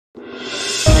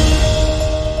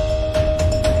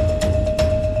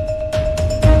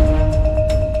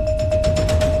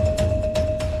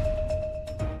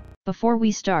Before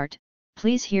we start,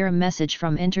 please hear a message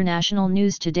from International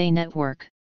News Today Network.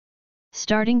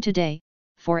 Starting today,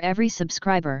 for every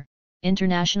subscriber,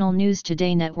 International News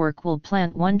Today Network will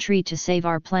plant one tree to save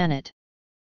our planet.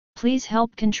 Please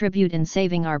help contribute in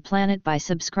saving our planet by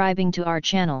subscribing to our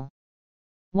channel.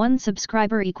 One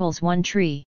subscriber equals one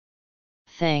tree.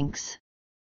 Thanks.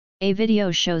 A video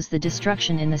shows the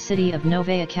destruction in the city of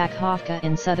Novaya Kakhovka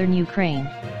in southern Ukraine,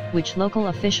 which local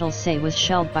officials say was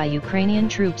shelled by Ukrainian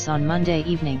troops on Monday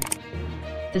evening.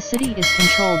 The city is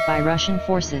controlled by Russian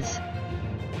forces.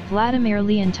 Vladimir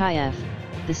Leontief,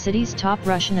 the city's top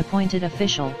Russian appointed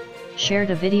official,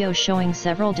 shared a video showing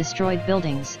several destroyed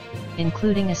buildings,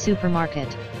 including a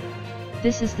supermarket.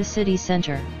 This is the city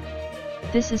center.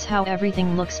 This is how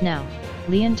everything looks now,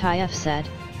 Leontief said.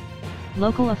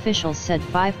 Local officials said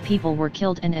 5 people were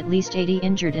killed and at least 80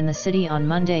 injured in the city on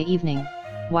Monday evening,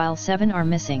 while 7 are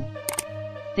missing.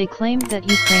 They claimed that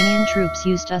Ukrainian troops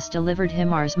used US-delivered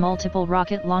HIMARS multiple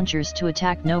rocket launchers to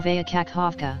attack Novaya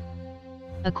Kakhovka.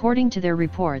 According to their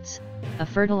reports, a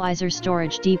fertilizer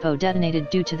storage depot detonated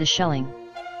due to the shelling.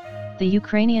 The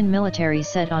Ukrainian military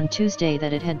said on Tuesday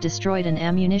that it had destroyed an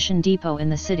ammunition depot in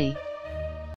the city.